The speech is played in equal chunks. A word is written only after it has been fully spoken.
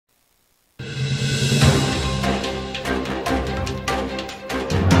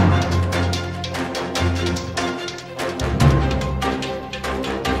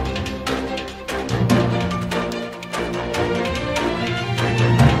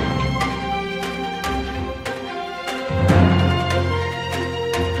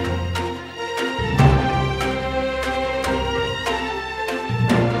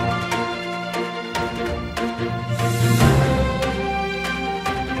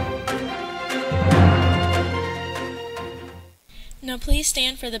Now please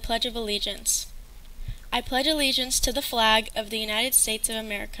stand for the Pledge of Allegiance. I pledge allegiance to the flag of the United States of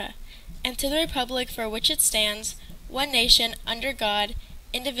America, and to the republic for which it stands, one nation, under God,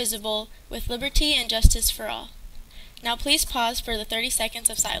 indivisible, with liberty and justice for all. Now please pause for the 30 seconds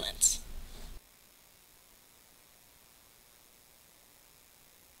of silence.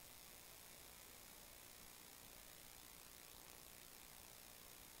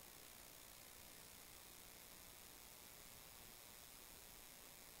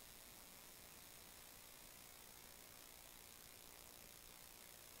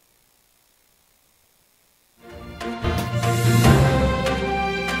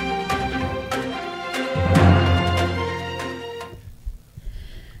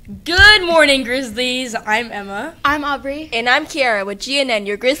 Good morning, Grizzlies. I'm Emma. I'm Aubrey. And I'm Kiara with GNN,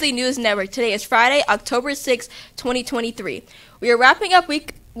 your Grizzly News Network. Today is Friday, October 6, 2023. We are wrapping up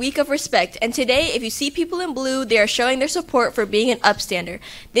week of respect, and today, if you see people in blue, they are showing their support for being an upstander.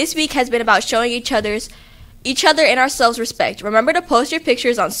 This week has been about showing each other and ourselves respect. Remember to post your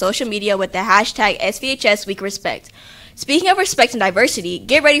pictures on social media with the hashtag SVHS Week Respect. Speaking of respect and diversity,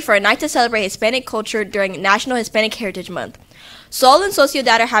 get ready for a night to celebrate Hispanic culture during National Hispanic Heritage Month. Seoul and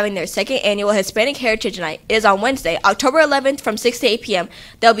Sociedad are having their second annual Hispanic Heritage Night. It is on Wednesday, October 11th from 6 to 8 p.m.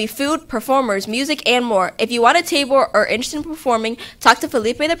 There will be food, performers, music, and more. If you want a table or are interested in performing, talk to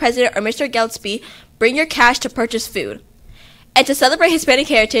Felipe the President or Mr. Geltsby. Bring your cash to purchase food. And to celebrate Hispanic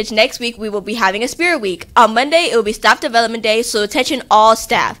Heritage, next week we will be having a Spirit Week. On Monday, it will be Staff Development Day, so attention all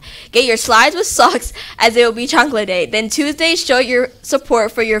staff. Get your slides with socks as it will be Chocolate Day. Then Tuesday, show your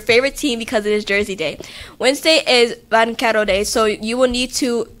support for your favorite team because it is Jersey Day. Wednesday is Banquero Day, so you will need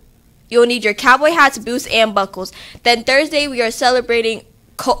your cowboy hats, boots, and buckles. Then Thursday, we are celebrating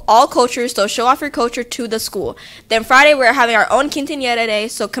all cultures, so show off your culture to the school. Then Friday, we're having our own Quinceañera Day,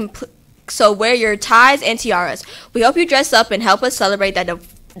 so wear your ties and tiaras. We hope you dress up and help us celebrate that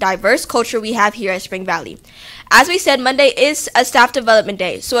diverse culture we have here at Spring Valley. As we said, Monday is a Staff Development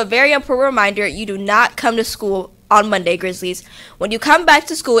Day, so a very important reminder, you do not come to school on Monday, Grizzlies. When you come back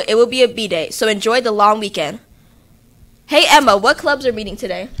to school, it will be a B-Day, so enjoy the long weekend. Hey Emma, what clubs are meeting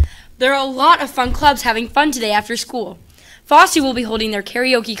today? There are a lot of fun clubs having fun today after school. Fosse will be holding their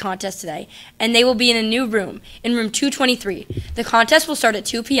karaoke contest today, and they will be in a new room, in room 223. The contest will start at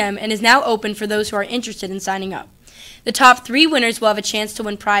 2 p.m. and is now open for those who are interested in signing up. The top 3 winners will have a chance to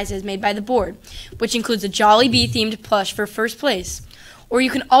win prizes made by the board, which includes a Jolly Bee-themed plush for first place. Or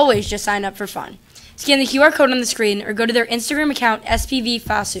you can always just sign up for fun. Scan the QR code on the screen or go to their Instagram account,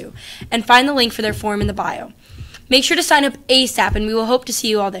 SPVFASU, and find the link for their form in the bio. Make sure to sign up ASAP, and we will hope to see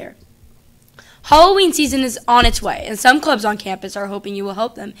you all there. Halloween season is on its way, and some clubs on campus are hoping you will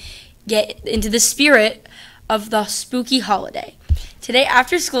help them get into the spirit of the spooky holiday. Today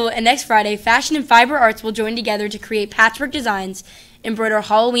after school and next Friday, Fashion and Fiber Arts will join together to create patchwork designs, embroider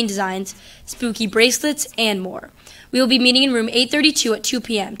Halloween designs, spooky bracelets, and more. We will be meeting in room 832 at 2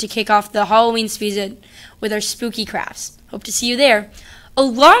 p.m. to kick off the Halloween season with our spooky crafts. Hope to see you there.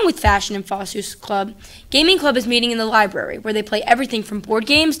 Along with Fashion and Fossu's Club, Gaming Club is meeting in the library, where they play everything from board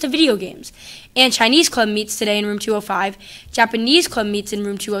games to video games. And Chinese Club meets today in room 205, Japanese Club meets in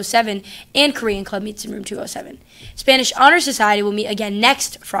room 207, and Korean Club meets in room 207. Spanish Honor Society will meet again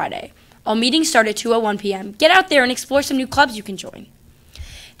next Friday. All meetings start at 2:01 p.m. Get out there and explore some new clubs you can join.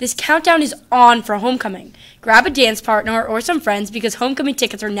 This countdown is on for homecoming. Grab a dance partner or some friends because homecoming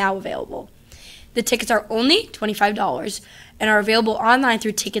tickets are now available. The tickets are only $25 and are available online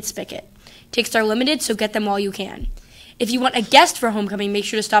through Ticketspicket. Tickets are limited, so get them while you can. If you want a guest for homecoming, make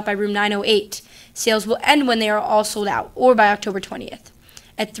sure to stop by room 908. Sales will end when they are all sold out, or by October 20th.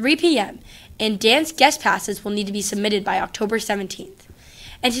 At 3 p.m., and dance guest passes will need to be submitted by October 17th.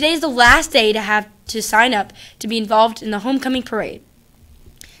 And today is the last day to sign up to be involved in the homecoming parade.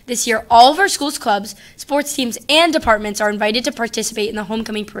 This year, all of our school's clubs, sports teams, and departments are invited to participate in the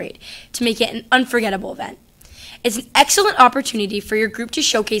homecoming parade to make it an unforgettable event. It's an excellent opportunity for your group to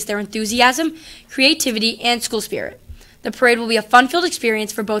showcase their enthusiasm, creativity, and school spirit. The parade will be a fun-filled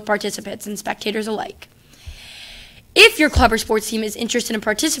experience for both participants and spectators alike. If your club or sports team is interested in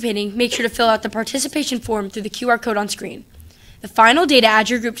participating, make sure to fill out the participation form through the QR code on screen. The final day to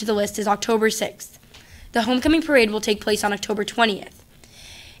add your group to the list is October 6th. The homecoming parade will take place on October 20th.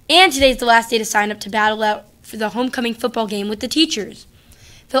 And today is the last day to sign up to battle out for the homecoming football game with the teachers.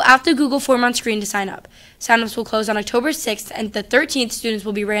 Fill out the Google form on screen to sign up. Sign-ups will close on October 6th, and the 13th students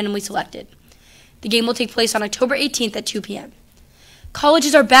will be randomly selected. The game will take place on October 18th at 2 p.m.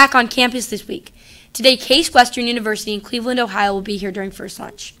 Colleges are back on campus this week. Today, Case Western University in Cleveland, Ohio will be here during first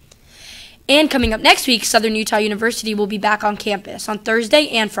lunch. And coming up next week, Southern Utah University will be back on campus on Thursday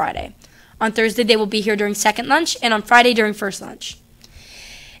and Friday. On Thursday, they will be here during second lunch, and on Friday during first lunch.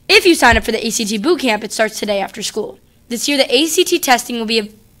 If you sign up for the ACT boot camp, it starts today after school. This year, the ACT testing will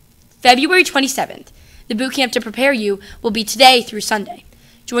be February 27th. The boot camp to prepare you will be today through Sunday.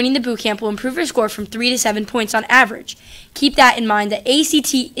 Joining the boot camp will improve your score from 3 to 7 points on average. Keep that in mind. The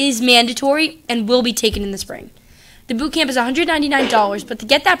ACT is mandatory and will be taken in the spring. The boot camp is $199, but to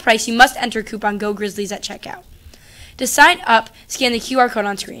get that price, you must enter coupon Go Grizzlies at checkout. To sign up, scan the QR code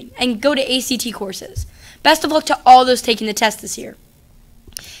on screen and go to ACT courses. Best of luck to all those taking the test this year.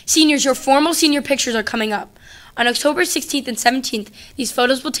 Seniors, your formal senior pictures are coming up. On October 16th and 17th, these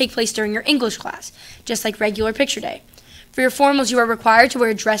photos will take place during your English class, just like regular picture day. For your formals, you are required to wear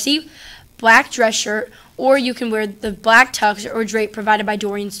a dressy black dress shirt, or you can wear the black tux or drape provided by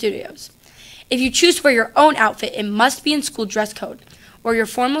Dorian Studios. If you choose to wear your own outfit, it must be in school dress code, or your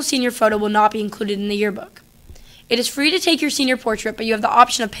formal senior photo will not be included in the yearbook. It is free to take your senior portrait, but you have the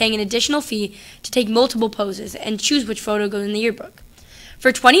option of paying an additional fee to take multiple poses and choose which photo goes in the yearbook.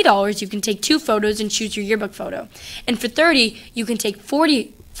 For $20, you can take 2 photos and choose your yearbook photo. And for $30, you can take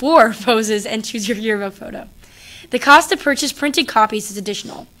 44 poses and choose your yearbook photo. The cost to purchase printed copies is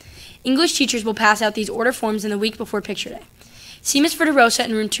additional. English teachers will pass out these order forms in the week before picture day. See Ms. Verderosa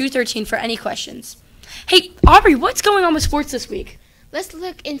in room 213 for any questions. Hey, Aubrey, what's going on with sports this week? Let's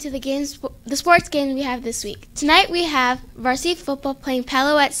look into the sports games we have this week. Tonight we have varsity football playing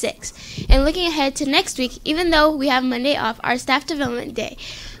Palo at 6. And looking ahead to next week, even though we have Monday off, our staff development day,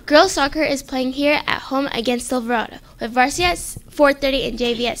 girls soccer is playing here at home against Silverado, with varsity at 4:30 and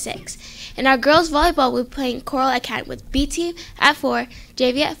JV at 6. And our girls volleyball will be playing Coral Academy with B team at 4,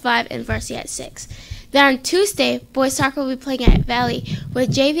 JV at 5, and varsity at 6. Then on Tuesday, boys soccer will be playing at Valley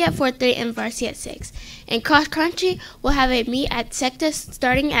with JV at 4:30 and varsity at 6. And cross country will have a meet at Secta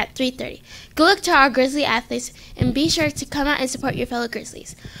starting at 3:30. Good luck to our Grizzly athletes, and be sure to come out and support your fellow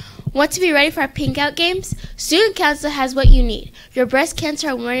Grizzlies. Want to be ready for our Pink Out games? Student Council has what you need: your breast cancer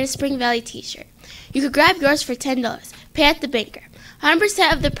awareness Spring Valley t-shirt. You could grab yours for $10. Pay at the banker.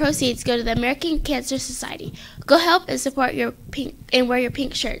 100% of the proceeds go to the American Cancer Society. Go help and support your pink and wear your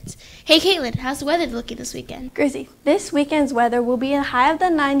pink shirts. Hey Caitlin, how's the weather looking this weekend? Grizzly, this weekend's weather will be a high of the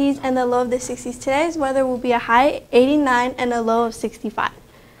 90s and a low of the 60s. Today's weather will be a high 89 and a low of 65.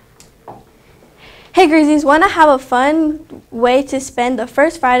 Hey Grizzlies, want to have a fun way to spend the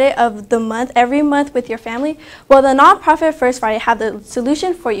first Friday of the month every month with your family? Well, the nonprofit First Friday have the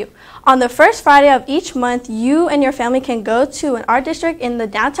solution for you. On the first Friday of each month, you and your family can go to an art district in the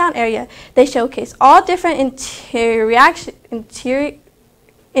downtown area. They showcase all different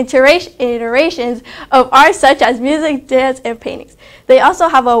iterations of art such as music, dance, and paintings. They also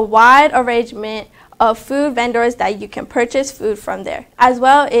have a wide arrangement of food vendors that you can purchase food from there. As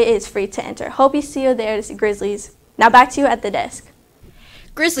well, it is free to enter. Hope you see you there, Grizzlies. Now back to you at the desk.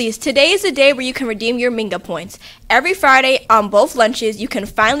 Grizzlies, today is the day where you can redeem your Minga points. Every Friday on both lunches, you can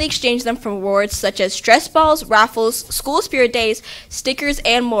finally exchange them for rewards such as stress balls, raffles, school spirit days, stickers,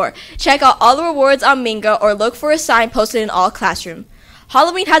 and more. Check out all the rewards on Minga or look for a sign posted in all classrooms.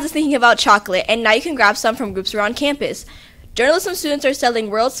 Halloween has us thinking about chocolate, and now you can grab some from groups around campus. Journalism students are selling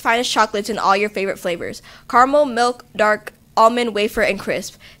world's finest chocolates in all your favorite flavors: caramel, milk, dark, almond, wafer, and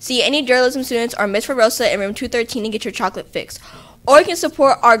crisp. See any journalism students or Miss Rosa in room 213 and get your chocolate fix. Or you can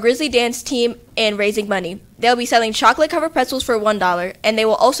support our Grizzly dance team in raising money. They'll be selling chocolate-covered pretzels for $1, and they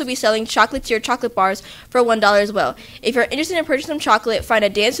will also be selling chocolate-tiered chocolate bars for $1 as well. If you're interested in purchasing some chocolate, find a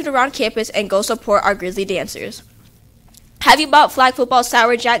dance suit around campus and go support our Grizzly dancers. Have you bought Flag Football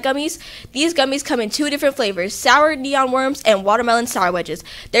Sour Jack gummies? These gummies come in 2 different flavors: sour neon worms and watermelon sour wedges.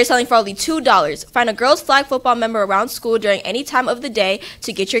 They're selling for only $2. Find a girls Flag Football member around school during any time of the day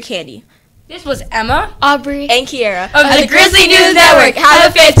to get your candy. This was Emma, Aubrey, And Kiera of the Grizzly News Network.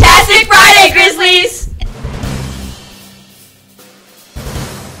 Have a fantastic